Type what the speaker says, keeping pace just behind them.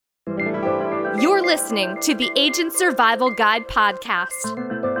listening to the Agent Survival Guide podcast,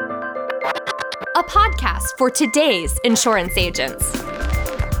 a podcast for today's insurance agents.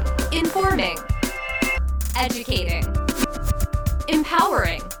 Informing, educating,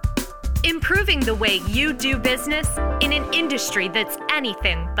 empowering, improving the way you do business in an industry that's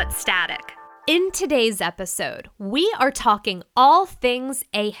anything but static. In today's episode, we are talking all things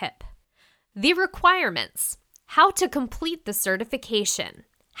AHIP, the requirements, how to complete the certification,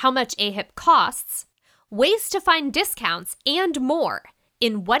 how much AHIP costs, ways to find discounts, and more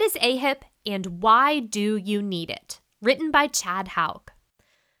in What is AHIP and Why Do You Need It? Written by Chad Haug.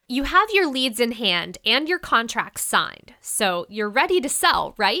 You have your leads in hand and your contracts signed, so you're ready to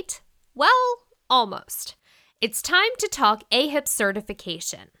sell, right? Well, almost. It's time to talk AHIP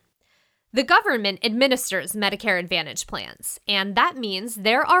certification. The government administers Medicare Advantage plans, and that means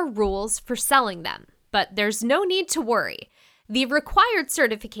there are rules for selling them, but there's no need to worry. The required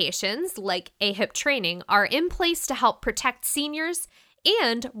certifications, like AHIP training, are in place to help protect seniors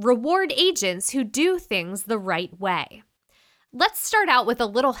and reward agents who do things the right way. Let's start out with a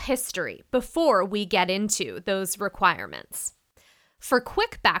little history before we get into those requirements. For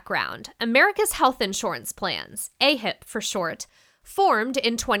quick background, America's Health Insurance Plans, AHIP for short, formed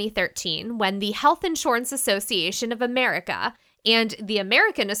in 2013 when the Health Insurance Association of America and the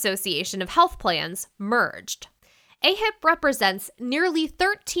American Association of Health Plans merged. AHIP represents nearly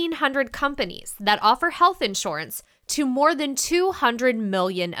 1,300 companies that offer health insurance to more than 200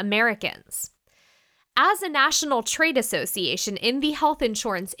 million Americans. As a national trade association in the health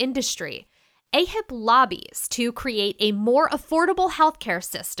insurance industry, AHIP lobbies to create a more affordable healthcare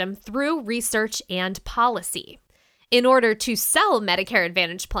system through research and policy. In order to sell Medicare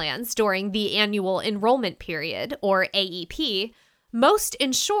Advantage plans during the annual enrollment period, or AEP, most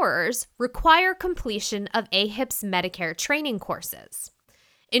insurers require completion of AHIP's Medicare training courses.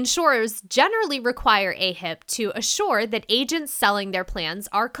 Insurers generally require AHIP to assure that agents selling their plans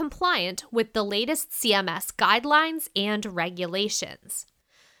are compliant with the latest CMS guidelines and regulations.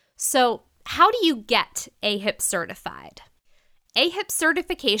 So, how do you get AHIP certified? AHIP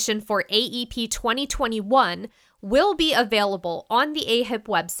certification for AEP 2021 will be available on the AHIP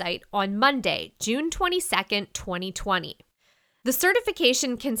website on Monday, June 22nd, 2020. The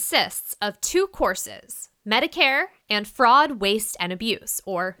certification consists of 2 courses, Medicare and Fraud, Waste, and Abuse,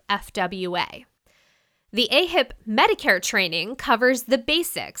 or FWA. The AHIP Medicare training covers the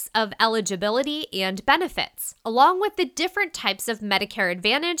basics of eligibility and benefits, along with the different types of Medicare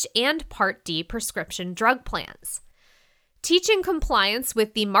Advantage and Part D prescription drug plans. Teaching compliance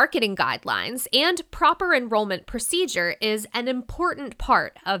with the marketing guidelines and proper enrollment procedure is an important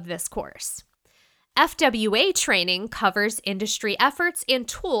part of this course. FWA training covers industry efforts and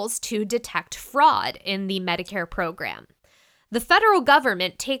tools to detect fraud in the Medicare program. The federal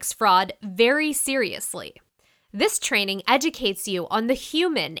government takes fraud very seriously. This training educates you on the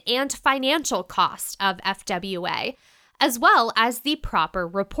human and financial cost of FWA, as well as the proper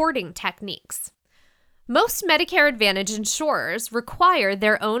reporting techniques. Most Medicare Advantage insurers require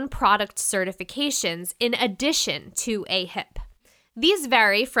their own product certifications in addition to AHIP. These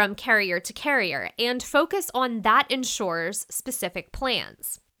vary from carrier to carrier and focus on that insurer's specific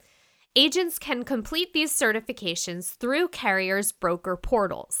plans. Agents can complete these certifications through carriers' broker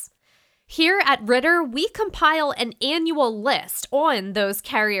portals. Here at Ritter, we compile an annual list on those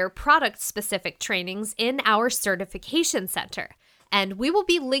carrier product-specific trainings in our certification center, and we will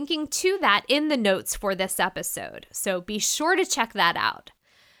be linking to that in the notes for this episode, so be sure to check that out.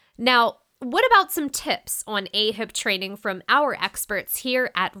 Now, what about some tips on AHIP training from our experts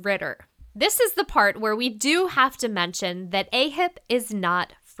here at Ritter? This is the part where we do have to mention that AHIP is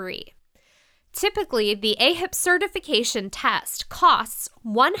not free. Typically, the AHIP certification test costs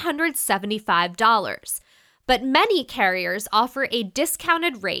 $175, but many carriers offer a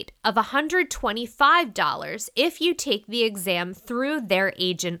discounted rate of $125 if you take the exam through their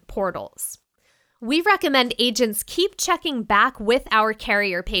agent portals. We recommend agents keep checking back with our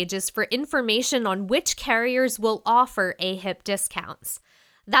carrier pages for information on which carriers will offer AHIP discounts.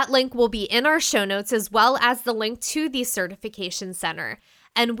 That link will be in our show notes as well as the link to the certification center.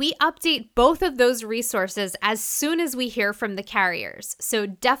 And we update both of those resources as soon as we hear from the carriers. So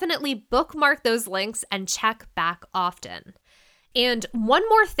definitely bookmark those links and check back often. And one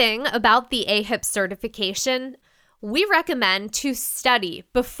more thing about the AHIP certification, we recommend to study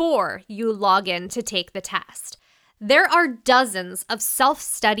before you log in to take the test. There are dozens of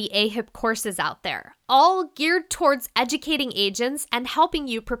self-study AHIP courses out there, all geared towards educating agents and helping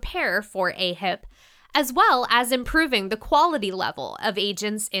you prepare for AHIP, as well as improving the quality level of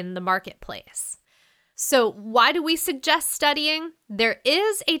agents in the marketplace. So why do we suggest studying? There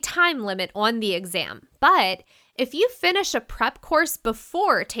is a time limit on the exam, but if you finish a prep course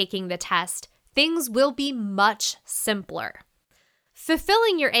before taking the test, things will be much simpler.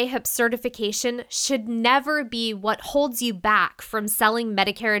 Fulfilling your AHIP certification should never be what holds you back from selling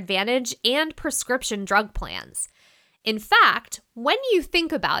Medicare Advantage and prescription drug plans. In fact, when you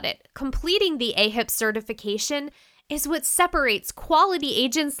think about it, completing the AHIP certification is what separates quality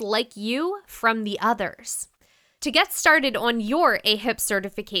agents like you from the others. To get started on your AHIP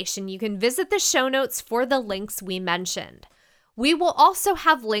certification, you can visit the show notes for the links we mentioned. We will also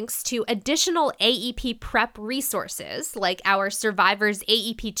have links to additional AEP prep resources, like our Survivor's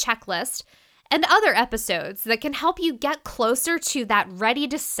AEP checklist, and other episodes that can help you get closer to that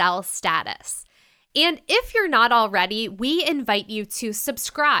ready-to-sell status. And if you're not already, we invite you to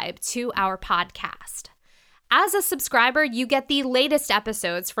subscribe to our podcast. As a subscriber, you get the latest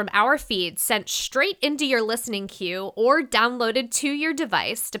episodes from our feed sent straight into your listening queue or downloaded to your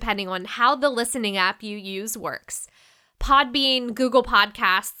device, depending on how the listening app you use works. Podbean, Google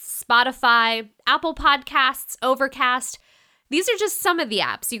Podcasts, Spotify, Apple Podcasts, Overcast. These are just some of the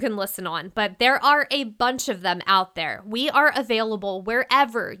apps you can listen on, but there are a bunch of them out there. We are available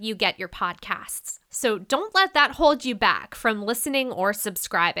wherever you get your podcasts. So don't let that hold you back from listening or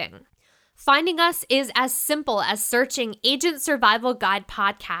subscribing. Finding us is as simple as searching Agent Survival Guide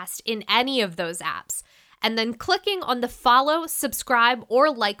Podcast in any of those apps, and then clicking on the follow, subscribe, or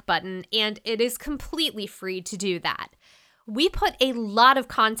like button, and it is completely free to do that. We put a lot of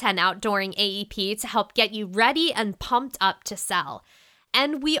content out during AEP to help get you ready and pumped up to sell.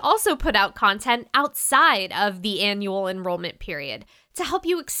 And we also put out content outside of the annual enrollment period to help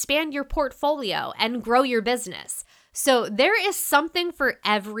you expand your portfolio and grow your business. So there is something for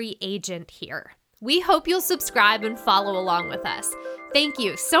every agent here. We hope you'll subscribe and follow along with us. Thank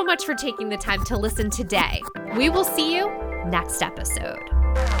you so much for taking the time to listen today. We will see you next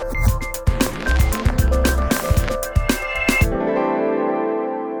episode.